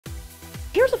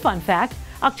Here's a fun fact.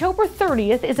 October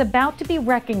 30th is about to be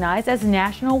recognized as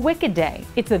National Wicked Day.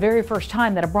 It's the very first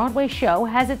time that a Broadway show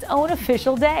has its own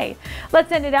official day. Let's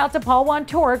send it out to Paul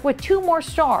Wontorek with 2 more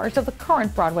stars of the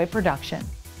current Broadway production.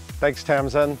 Thanks,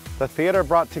 Tamsin. The theater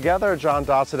brought together John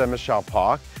Dossett and Michele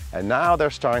Pawk, and now they're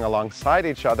starring alongside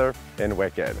each other in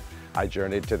Wicked. I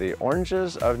journeyed to the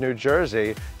Oranges of New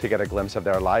Jersey to get a glimpse of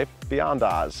their life beyond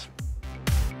Oz.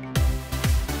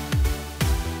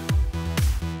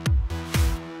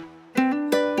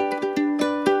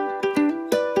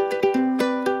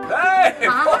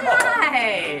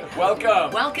 Hi!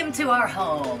 Welcome. Welcome to our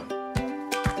home.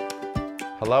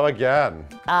 Hello again.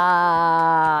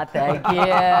 Thank you.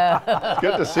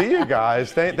 Good to see you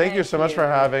guys. Thank you so much for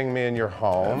having me in your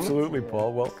home. Absolutely,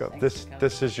 Paul. Welcome. This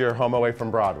is your home away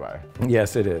from Broadway.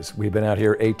 Yes, it is. We've been out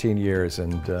here 18 years,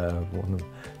 and one of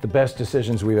the best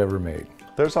decisions we've ever made.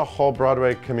 There's a whole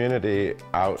Broadway community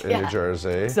out in New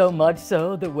Jersey. So much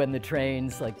so that when the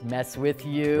trains mess with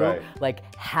you,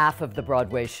 half of the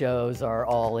Broadway shows are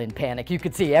all in panic. You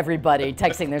could see everybody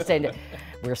texting. They're saying,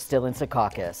 "We're still in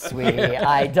Secaucus.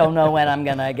 I don't know when I'm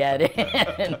gonna get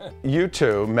in." You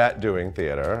two met doing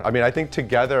theater. I mean, I think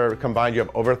together, combined, you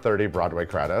have over 30 Broadway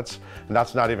credits, and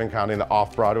that's not even counting the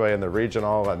off-Broadway and the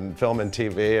regional and film and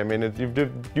TV. I mean,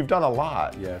 you've done a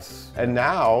lot. Yes. And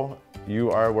now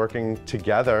you are working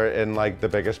together in the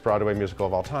biggest Broadway musical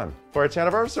of all time for its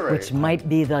anniversary. Which might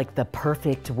be the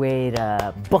perfect way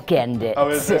to bookend it. Oh,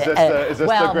 is this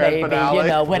the grand finale? You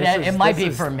know, it might be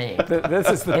for me. This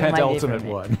is the penultimate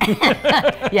one.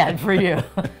 Yeah, for you.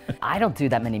 I don't do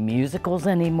that many musicals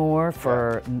anymore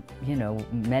for,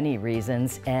 many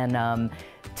reasons. And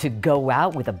to go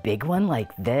out with a big one like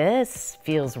this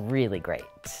feels really great.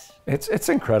 It's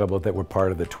incredible that we're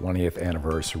part of the 20th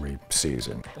anniversary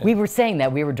season. We were saying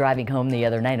that. We were driving home the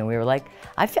other night and we were like,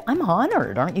 I'm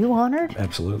honored. Aren't you honored?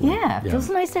 Absolutely. Yeah, it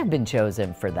feels nice to have been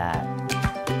chosen for that.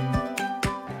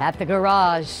 At the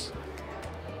garage,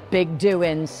 big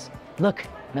doings. Look,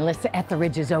 Melissa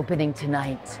Etheridge is opening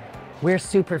tonight. We're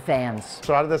super fans.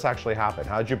 So how did this actually happen?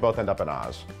 How did you both end up in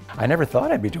Oz? I never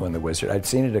thought I'd be doing The Wizard. I'd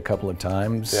seen it a couple of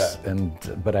times,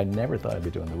 but I never thought I'd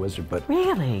be doing The Wizard. But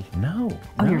really? No.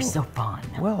 Oh, you're so fun.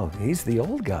 Well, he's the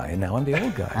old guy, and now I'm the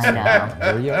old guy. I know.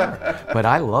 There you are. But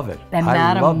I love it. And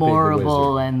Madame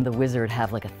Morrible and the Wizard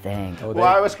have a thing. Oh, well,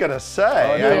 I was gonna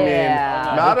say,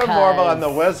 Madame Morrible and the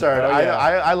Wizard,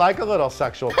 I like a little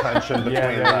sexual tension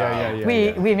between them.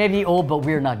 We may be old, but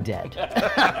we're not dead.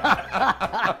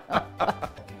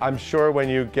 I'm sure when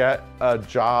you get a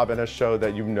job in a show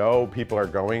that people are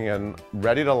going and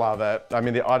ready to love it. I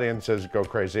mean, the audiences go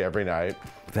crazy every night.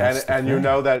 And you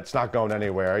know that it's not going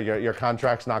anywhere. Your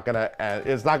contract's not gonna end.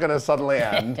 It's not gonna suddenly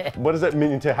end. What does it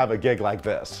mean to have a gig like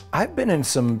this? I've been in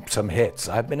some hits.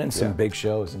 I've been in some big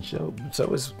shows, and so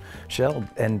has Shell.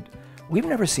 And we've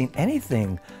never seen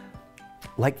anything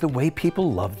like the way people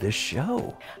love this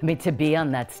show. I mean, to be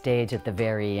on that stage at the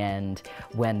very end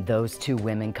when those two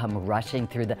women come rushing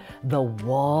through the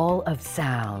wall of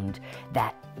sound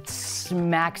that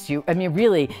smacks you. I mean,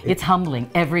 really, it's humbling.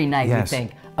 Every night you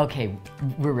think, okay,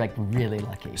 we're really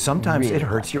lucky. Sometimes it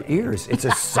hurts your ears. It's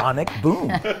a sonic boom.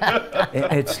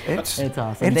 It's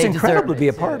awesome. It's incredible to be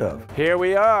a part of. Here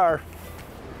we are.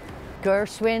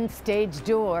 Gershwin stage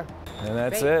door. And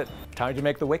that's it. Time to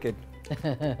make the Wicked.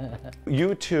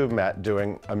 You two met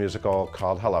doing a musical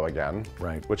called Hello Again,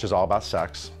 which is all about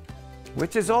sex.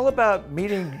 Which is all about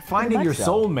finding your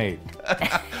soulmate.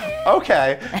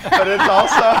 Okay, but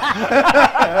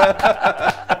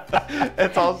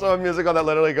it's also a musical that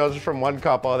literally goes from one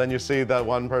couple, and then you see that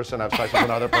one person have sex with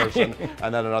another person,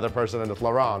 and then another person, and it's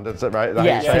Laurent. Is it right?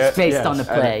 Yes, it's based on the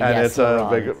play. And it's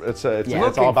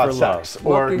all about sex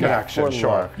or connection.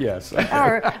 Sure. Yes.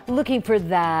 Or looking for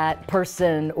that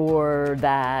person or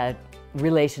that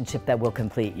relationship that will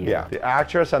complete you. Yeah. The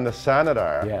actress and the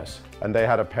senator. Yes. And they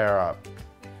had a pair up.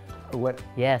 What?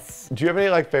 Yes. Do you have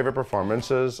any favorite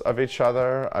performances of each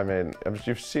other? I mean,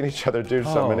 you've seen each other do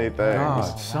so many things.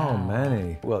 God, so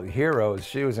many. Well, Heroes,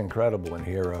 she was incredible in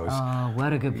Heroes. Oh,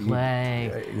 what a good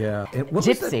play. Yeah.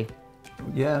 Gypsy.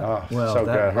 Yeah. Oh, well, so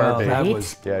good. Herbie. Yeah, he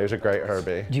was a great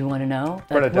Herbie. Do you want to know?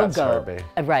 Bernadette's Herbie.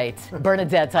 Right.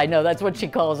 Bernadette's, I know. That's what she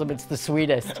calls him. It's the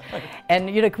sweetest.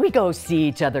 And, we go see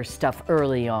each other's stuff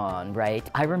early on, right?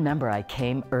 I remember I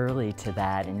came early to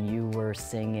that and you were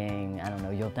singing, I don't know,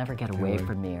 You'll Never Get Away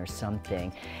from Me or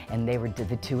something. And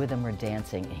the two of them were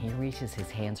dancing and he reaches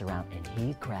his hands around and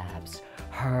he grabs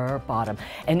her bottom.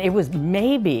 And it was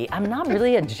I'm not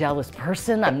really a jealous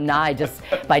person. I'm not, just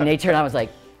by nature. And I was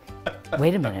like,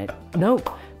 wait a minute, no,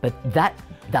 but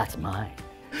that's mine.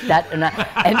 And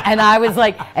I was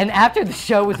like, and after the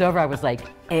show was over, I was like,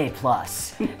 A+,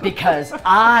 because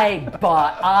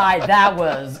that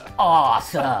was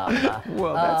awesome.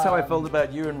 Well, that's how I felt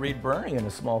about you and Reed Birney in A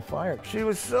Small Fire. She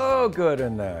was so good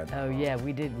in that. Oh yeah,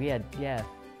 we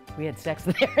had sex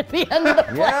there at the end of the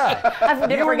play. Yeah. I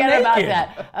didn't You were forget about naked.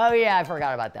 that. Oh yeah, I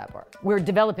forgot about that part. We're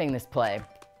developing this play,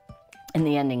 and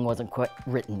the ending wasn't quite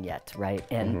written yet, right?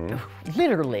 And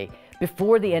literally,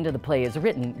 before the end of the play is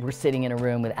written, we're sitting in a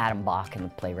room with Adam Bach, and the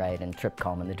playwright, and Trip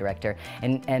Coleman, the director,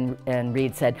 and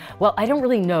Reed said, well, I don't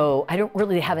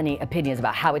really have any opinions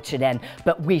about how it should end,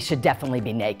 but we should definitely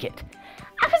be naked.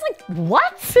 I was like,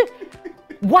 what?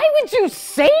 Why would you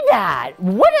say that?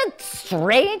 What a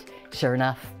strange, sure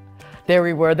enough, there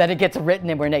we were, then it gets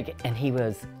written and we're naked. And he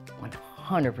was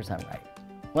 100% right,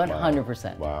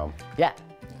 100%. Wow. Yeah.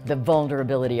 The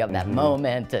vulnerability of that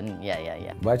moment, and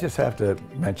yeah. But I just have to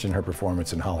mention her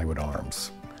performance in Hollywood Arms,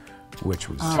 which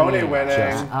was Tony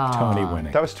winning. Tony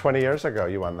winning. That was 20 years ago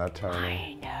you won that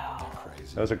Tony. I know.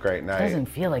 That was a great night. It doesn't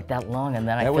feel like that long, and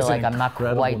then I That feel was like an I'm not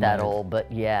incredible quite that night. old,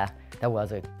 but yeah, that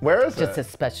was it. Where is Just it? as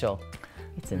special.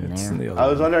 It's in It's there. in the other I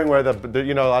was one. wondering where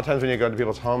you know, a lot of times when you go to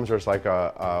people's homes, there's like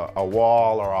a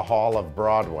wall or a hall of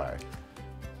Broadway.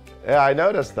 Yeah, I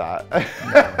noticed that.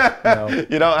 No.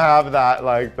 You don't have that,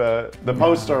 like the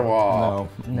poster wall.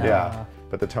 No. Yeah,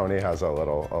 but the Tony has a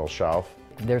little shelf.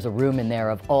 There's a room in there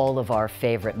of all of our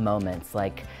favorite moments,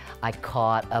 like I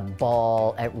caught a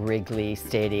ball at Wrigley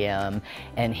Stadium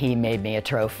and he made me a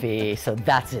trophy, so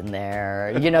that's in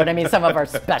there. You know what I mean? Some of our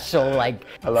special, like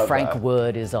love Frank that.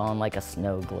 Wood is on like a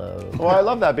snow globe. Well, I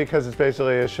love that because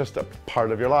it's just a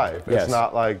part of your life. Yes. It's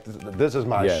not like this is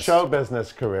my Yes. show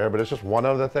business career, but it's just one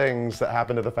of the things that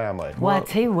happened to the family. Well, I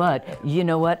tell you what, you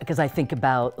know what? Because I think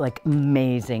about like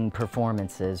amazing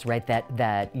performances, right?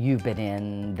 That you've been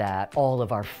in, that all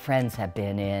of our friends have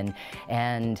been in,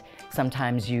 and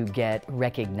sometimes you get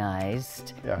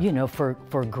recognized, Yeah. you know, for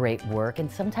great work,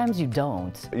 and sometimes you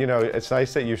don't. You know, it's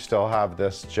nice that you still have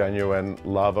this genuine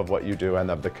love of what you do and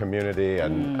of the community,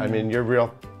 and I mean, you're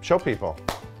real show people.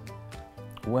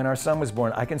 When our son was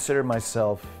born, I considered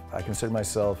myself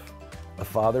a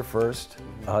father first,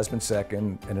 a husband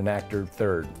second, and an actor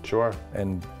third. Sure.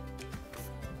 And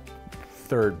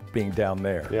third being down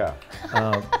there. Yeah.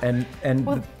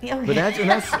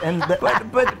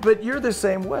 But you're the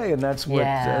same way, and that's what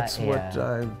Yeah,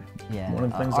 one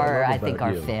of the things I love I about think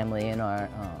our you. family and our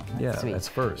that's Yeah, sweet. that's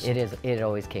first. It is. It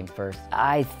always came first.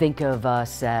 I think of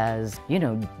us as, you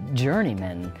know,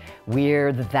 journeymen.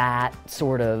 We're that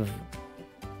sort of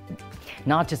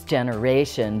not just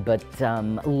generation, but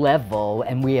level,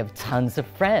 and we have tons of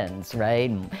friends,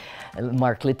 right?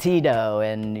 Mark Latito,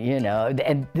 and you know,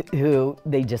 and who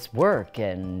they just work,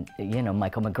 and you know,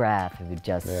 Michael McGrath, who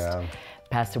just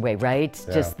passed away, right?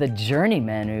 Yeah. Just the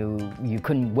journeyman who you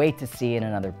couldn't wait to see in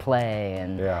another play,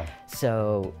 and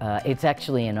so it's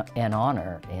actually an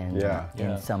honor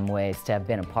in some ways to have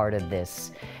been a part of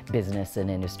this business and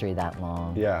industry that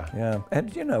long. Yeah,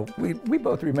 and you know, we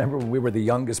both remember when we were the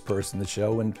youngest person in the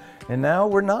show, and now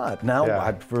we're not.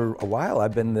 Now for a while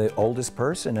I've been the oldest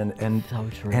person, and So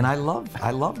true. and I love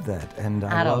that, and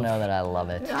I don't know that I love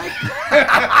it.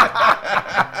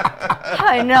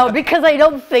 I know, because I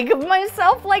don't think of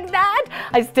myself like that.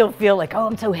 I still feel like, oh,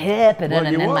 I'm so hip, and Well,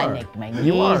 then, you my are. knees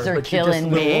You are, are but you're just a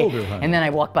killing little me. older, honey. And then I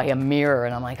walk by a mirror,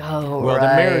 and I'm like, oh, Well, right.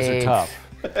 the mirrors are tough.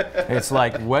 It's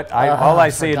like all I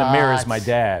see in the mirror is forgot. my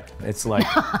dad. It's like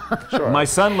my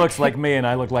son looks like me, and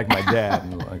I look like my dad.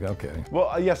 And like, okay.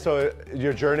 Well, so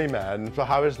you're journeyman. So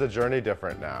how is the journey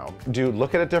different now? Do you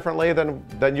look at it differently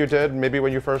than you did maybe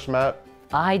when you first met?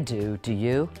 I do. Do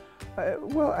you?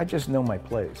 Well, I just know my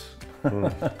place.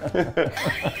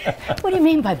 What do you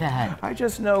mean by that? I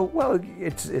just know. Well,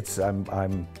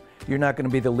 you're not going to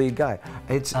be the lead guy.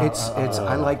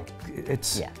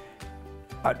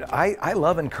 I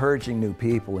love encouraging new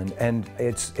people, and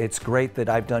it's great that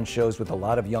I've done shows with a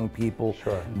lot of young people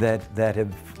that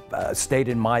have stayed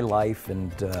in my life,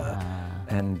 and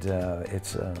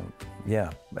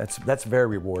that's very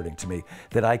rewarding to me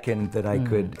that I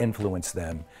could influence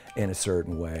them in a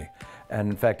certain way. And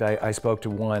in fact, I spoke to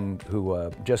one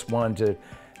who just wanted to.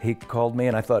 He called me,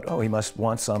 and I thought, oh, he must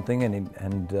want something,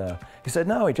 and he said,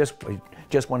 no, he just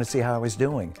wanted to see how I was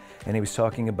doing, and he was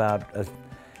talking about.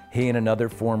 He and another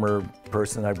former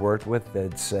person I worked with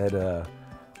that said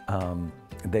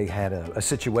they had a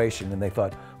situation, and they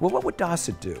thought, well, what would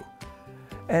Dossett do?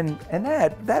 And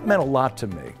that meant a lot to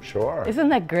me. Sure. Isn't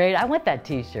that great? I want that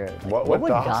T-shirt. Like, What would would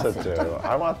Dossett do?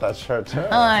 I want that shirt too.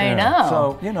 I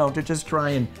know. So to just try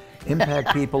and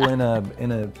impact people in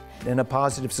a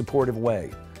positive, supportive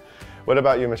way. What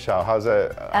about you, Michelle? How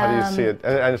do you see it?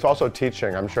 And it's also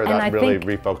teaching. I'm sure that really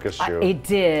refocused you. It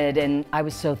did, and I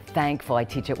was so thankful. I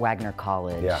teach at Wagner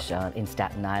College in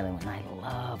Staten Island, and I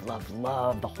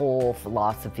love the whole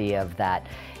philosophy of that.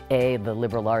 The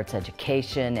liberal arts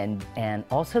education, and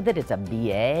also that it's a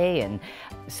BA, and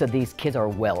so these kids are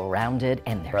well-rounded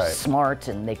and they're smart,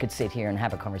 and they could sit here and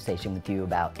have a conversation with you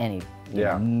about any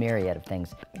myriad of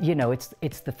things. You know, it's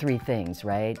the three things,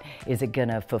 right? Is it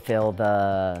gonna fulfill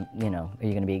the, are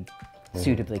you gonna be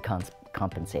suitably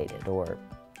compensated or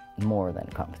more than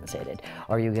compensated?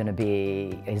 Is it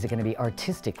going to be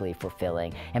artistically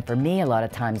fulfilling? And for me, a lot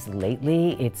of times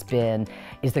lately, it's been,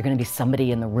 is there going to be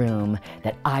somebody in the room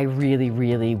that I really,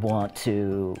 really want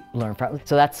to learn from?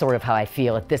 So that's sort of how I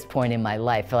feel at this point in my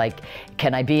life. Like,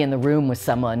 can I be in the room with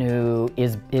someone who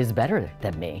is better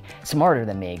than me, smarter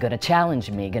than me, going to challenge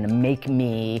me, going to make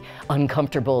me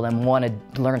uncomfortable and want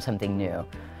to learn something new?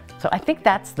 So I think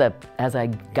that's as I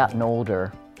gotten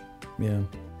older. Yeah.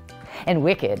 And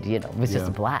Wicked, was just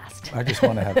a blast. I just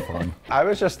want to have fun. I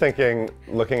was just thinking,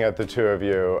 looking at the two of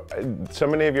you, so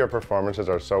many of your performances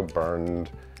are so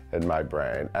burned in my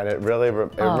brain, and it really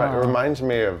reminds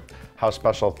me of how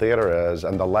special theater is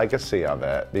and the legacy of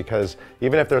it, because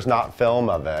even if there's not film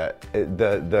of it,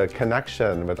 the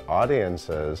connection with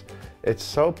audiences, it's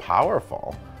so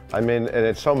powerful. I mean, and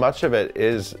it's so much of it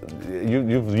is,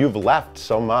 you've left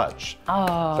so much.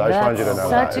 Oh, so I just wanted you to know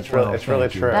that. It's really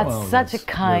true. That's such a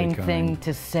kind thing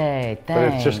to say.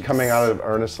 Thanks. But it's just coming out of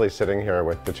earnestly sitting here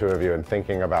with the two of you and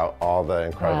thinking about all the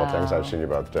incredible things I've seen you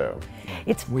both do.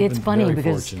 It's funny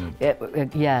because,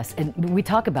 yes, and we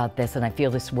talk about this, and I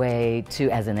feel this way too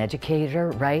as an educator,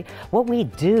 right? What we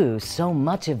do, so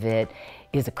much of it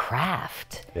is a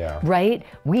craft, right?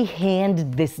 We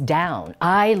hand this down.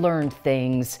 I learned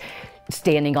things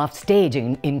standing off stage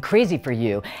in Crazy for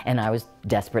You, and I was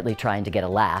desperately trying to get a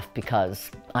laugh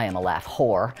because I am a laugh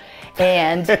whore,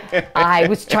 and I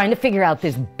was trying to figure out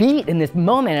this beat in this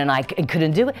moment, and I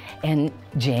couldn't do it. And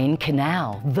Jane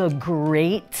Canal, the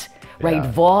great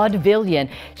vaudevillian,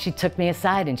 she took me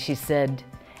aside and she said,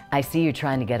 "I see you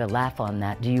trying to get a laugh on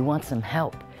that. Do you want some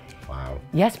help?" Wow.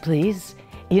 Yes, please.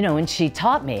 And she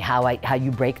taught me how you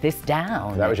break this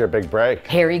down. That was your big break.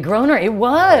 Harry Groner, it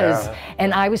was. Yeah.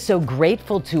 And I was so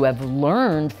grateful to have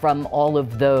learned from all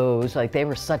of those. Like, they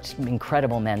were such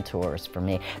incredible mentors for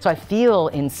me. So I feel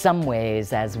in some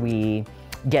ways as we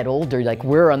get older, like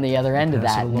we're on the other end of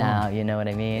that now, you know what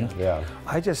I mean? Yeah.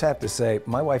 I just have to say,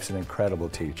 my wife's an incredible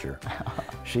teacher.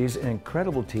 She's an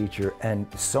incredible teacher, and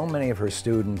so many of her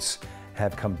students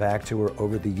have come back to her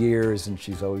over the years, and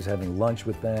she's always having lunch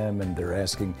with them, and they're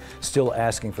still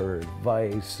asking for her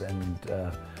advice, and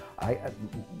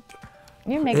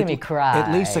you're making me cry.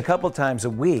 At least a couple times a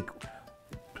week,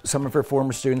 some of her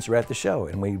former students are at the show,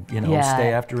 and we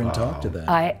stay after and talk to them.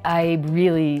 I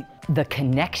really, the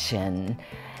connection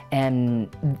and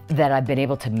that I've been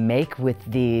able to make with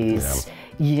these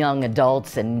young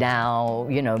adults, and now,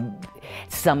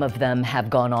 some of them have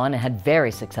gone on and had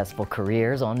very successful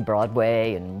careers on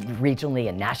Broadway and regionally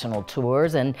and national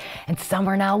tours, and some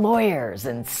are now lawyers,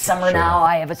 and some are now,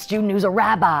 I have a student who's a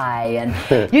rabbi,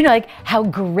 and like how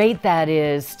great that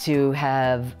is to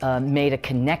have made a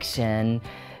connection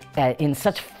in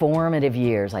such formative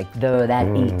years, like that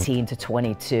 18 to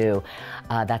 22,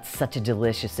 that's such a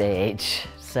delicious age.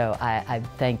 So I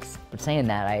thanks for saying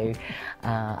that.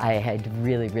 I had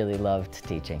really, really loved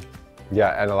teaching.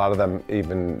 Yeah, and a lot of them,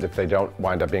 even if they don't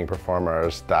wind up being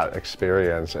performers, that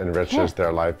experience enriches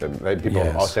their life, and people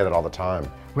all say that all the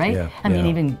time. Right? Yeah. I mean,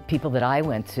 even people that I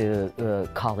went to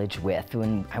college with,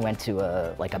 when I went to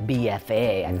a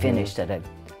BFA, I finished at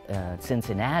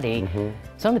Cincinnati.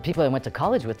 Some of the people I went to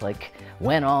college with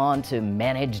went on to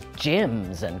manage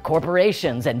gyms and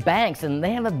corporations and banks, and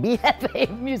they have a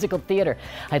BFA musical theater.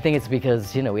 I think it's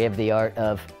because we have the art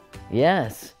of,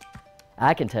 yes,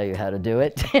 I can tell you how to do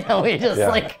it. We just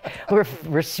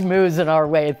we're schmoozing our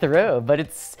way through, but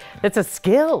it's a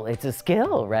skill. It's a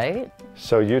skill, right?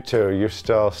 So you two, you're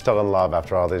still in love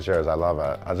after all these years. I love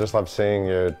it. I just love seeing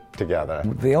you together.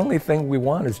 The only thing we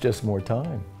want is just more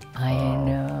time. I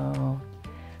know,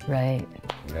 right?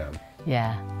 Yeah.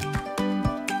 Yeah.